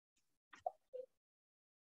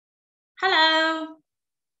Hello.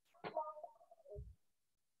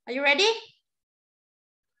 Are you ready?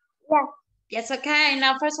 Yes. Yes, okay.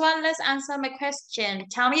 Now, first one, let's answer my question.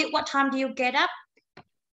 Tell me, what time do you get up?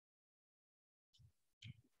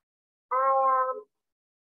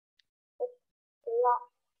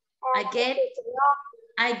 I get up at?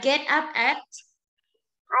 I get up at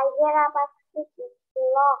 6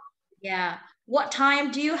 o'clock. Yeah. What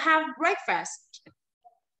time do you have breakfast?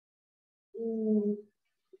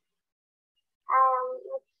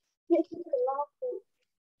 At 6 o'clock.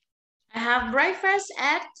 I have breakfast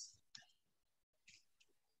at?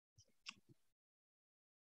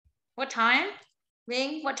 What time?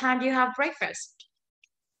 Vinh, what time do you have breakfast?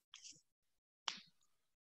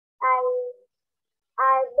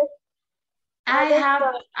 I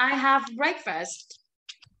have breakfast.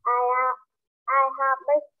 I have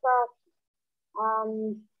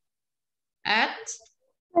breakfast At?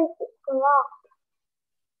 6 o'clock.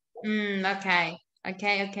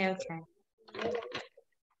 Okay.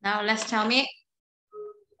 Now let's tell me.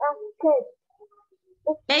 Okay.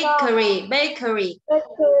 Bakery. Bakery.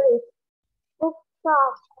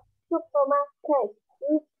 Bookshop. Supermarket.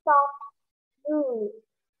 Rooftop.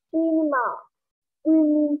 Cinema.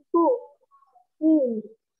 Swimming pool. Gym.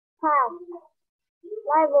 Park.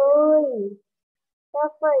 Library.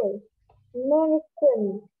 Cafe. Medicine.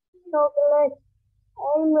 Chocolate.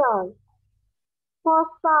 Emerald.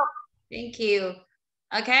 Post stop. Thank you.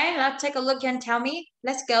 Okay, let's take a look and tell me.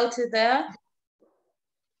 Let's go to the...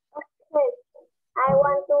 Okay. I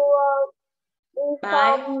want to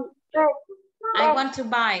buy. some bread. I want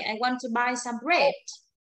to buy some bread.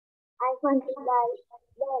 I want to buy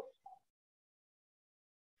bread.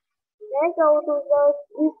 Let's go to the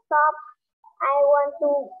gift shop. I want to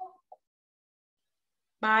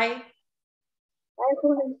buy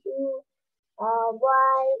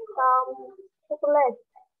some chocolate.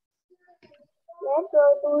 Let's go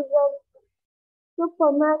to the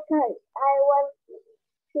supermarket. I want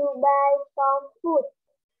to buy some food.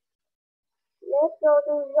 Let's go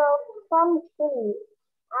to the pharmacy.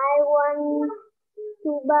 I want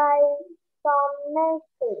to buy some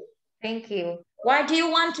medicine. Thank you. Why do you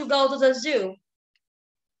want to go to the zoo?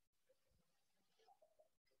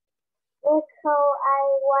 Because I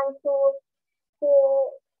want to see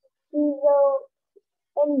the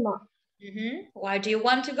animal. Why do you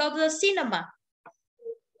want to go to the cinema?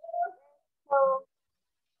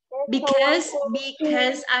 Because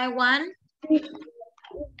I want to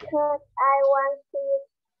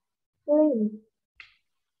sleep.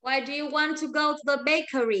 Why do you want to go to the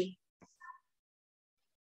bakery?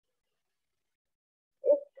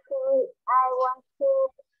 Because I want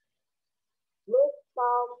to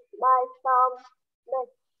buy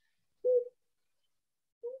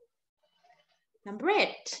some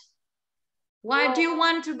bread. Why do you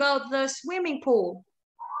want to go to the swimming pool?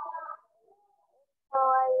 So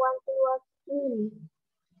I want to swim.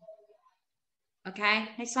 Okay,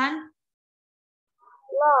 next one.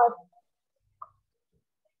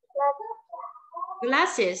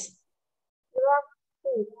 Glasses.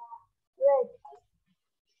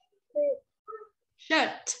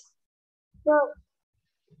 Shirt.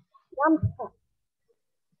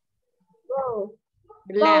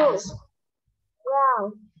 Blouse.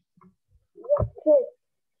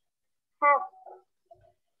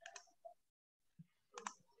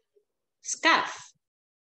 Scarf.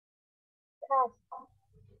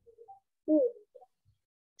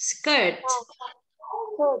 Skirt.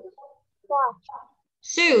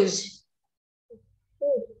 Shoes.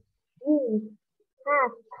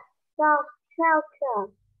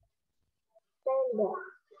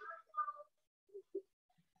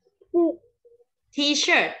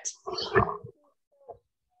 T-shirt.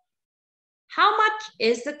 How much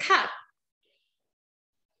is the cup?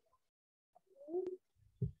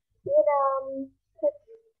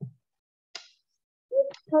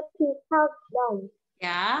 It's $30,000.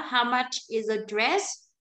 Yeah, how much is a dress?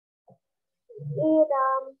 It's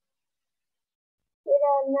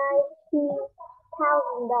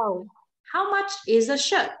 $90,000. How much is a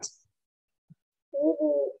shirt?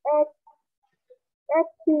 It's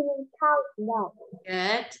 $18,000.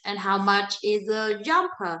 Good. And how much is a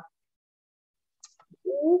jumper?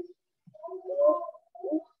 It's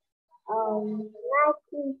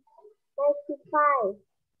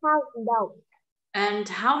 $95,000. And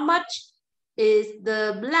how much is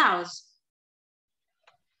the blouse?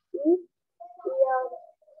 It's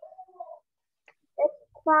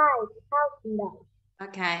 $5,000.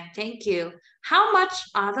 Okay, thank you. How much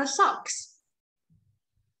are the socks?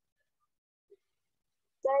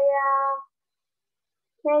 They are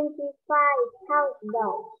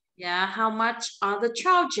 $25,000. Yeah, how much are the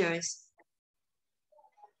trousers?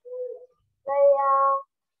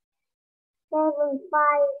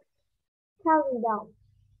 75,000 dollars.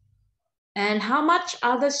 And how much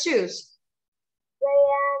are the shoes? They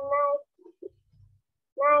are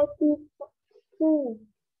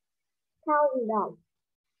 93,000 dollars.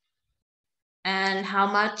 And how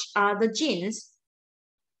much are the jeans?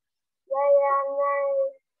 They are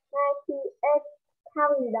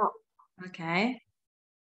 98,000 dollars. Okay.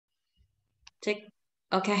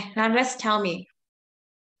 Okay, now let's tell me.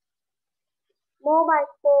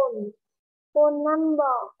 Mobile phone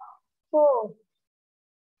number 4.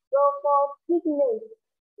 Go for picnic,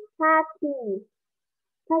 party,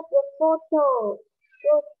 take a photo,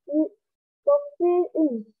 go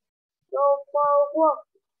fishing, go for work,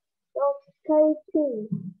 go skating,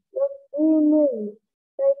 go swimming,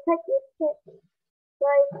 they take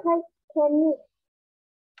tennis,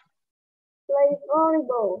 play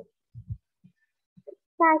volleyball,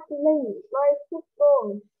 cycling, play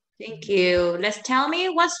football. Thank you. Let's tell me,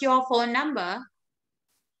 what's your phone number?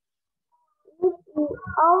 It is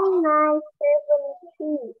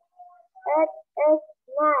 0973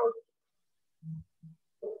 889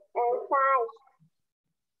 and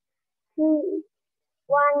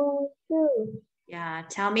 5312. Yeah,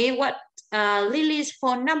 tell me what Lily's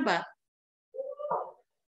phone number.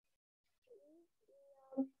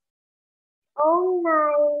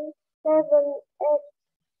 0978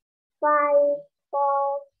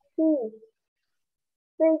 543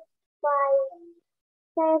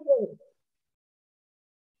 657.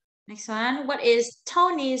 Next one, what is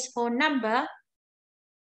Tony's phone number?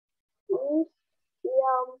 Is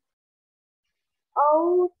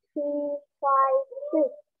 0356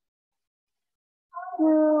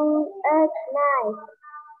 289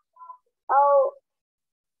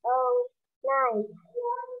 009.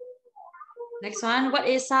 Next one, what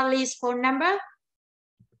is Sally's phone number?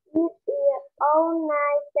 It is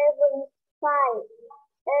 0975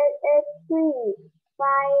 883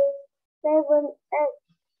 578.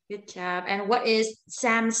 Good job. And what is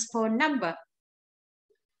Sam's phone number?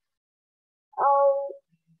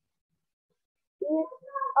 It is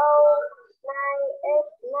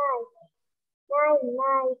 0989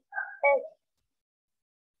 998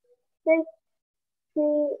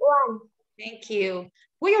 631. Thank you.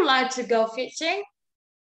 Would you like to go fishing?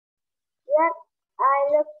 Yes, I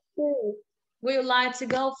love to. Would you like to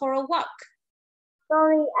go for a walk?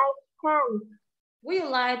 Sorry, I can't. Would you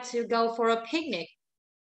like to go for a picnic?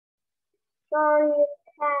 Sorry, I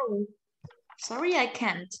can't. Sorry, I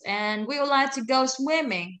can't. And would you like to go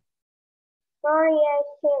swimming? Sorry, I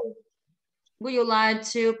can't. Would you like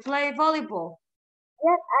to play volleyball?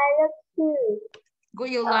 Yes, I love to.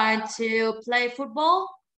 Would you like to play football?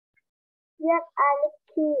 Yes, I love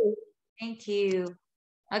to. Thank you.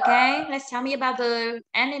 Okay, let's tell me about the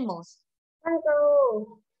animals.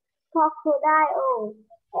 Kangaroo, crocodile,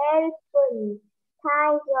 elephant,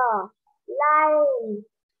 tiger, lion,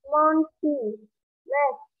 monkey,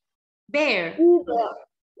 Bear, zebra,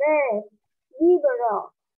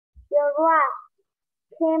 giraffe,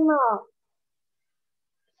 camel,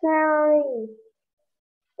 cherry,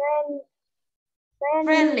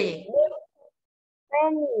 friendly.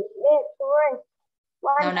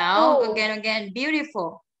 red, No, again,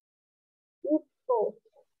 beautiful, beautiful,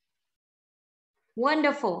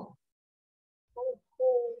 wonderful,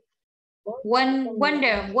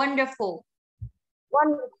 wonderful.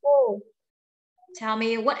 wonderful. Tell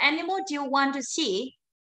me, what animal do you want to see?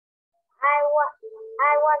 I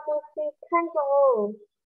want to see kangaroo.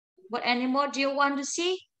 What animal do you want to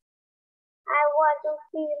see? I want to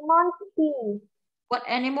see monkey. What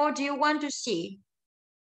animal do you want to see?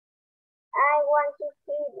 I want to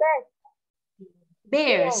see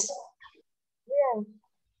Bears. Bear.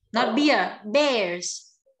 Not beer,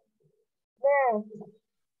 bears. Bear.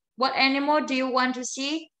 What animal do you want to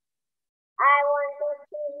see? I want to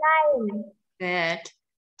see lion. Good.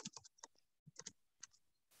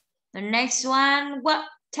 The next one,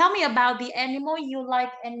 tell me about the animal you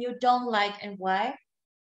like and you don't like and why?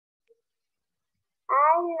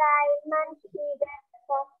 I like monkey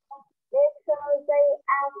because they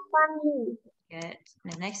are funny. Good.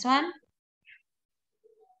 The next one.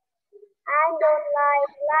 I don't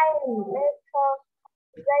like lion because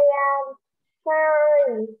they are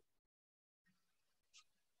scary.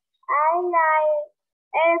 I like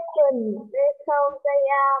elephant because they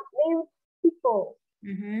are beautiful.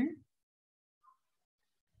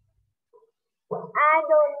 I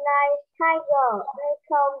don't like tiger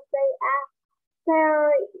because they are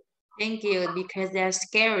scary. Thank you, because they're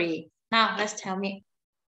scary. Now, let's tell me.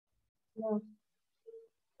 Summer,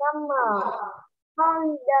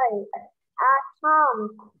 holiday, autumn,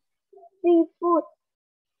 seafood,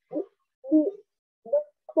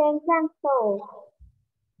 Sand castle.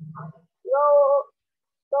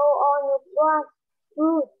 Go on a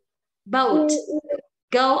cruise. Boat.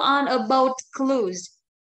 Go on a boat cruise.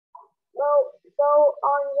 Go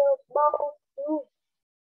on the boat cruise.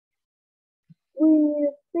 We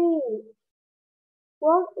see.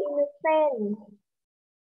 Walk in the sand.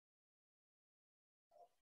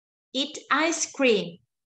 Eat ice cream.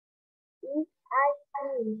 Eat ice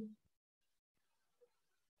cream.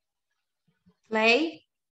 Play.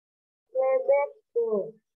 Play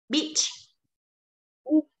basketball. Beach.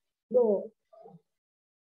 Beach ball.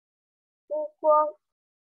 Phú Quốc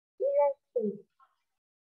Island.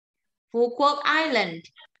 Phú Quốc Island.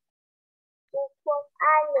 Phú Quốc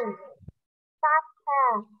Island. Cát Bà,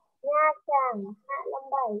 Nha Trang, Hạ Long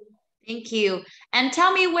Bay. Thank you. And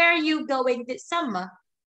tell me, where are you going this summer?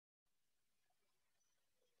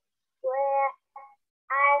 Where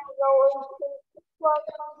I'm going to Phú Quốc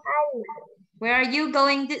Island. Where are you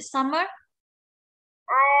going this summer?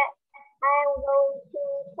 I'm going to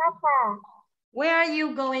Sapa. Where are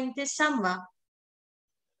you going this summer?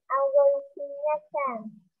 I'm going to Nha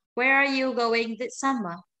Trang. Where are you going this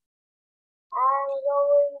summer? I'm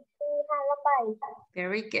going to Hạ Long Bay.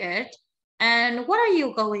 Very good. And what are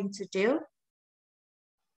you going to do?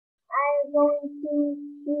 I'm going to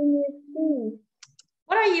Vinh'S.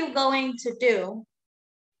 What are you going to do?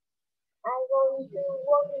 I'm going to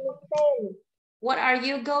walk in the sand. What are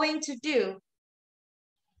you going to do?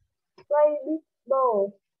 Play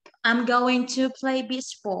baseball. I'm going to play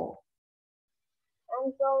baseball.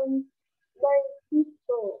 I'm going to play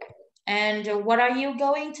baseball. And what are you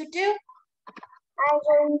going to do? I'm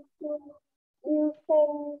going to do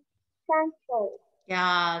sand castle.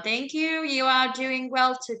 Yeah, thank you. You are doing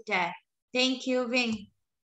well today. Thank you, Vinh.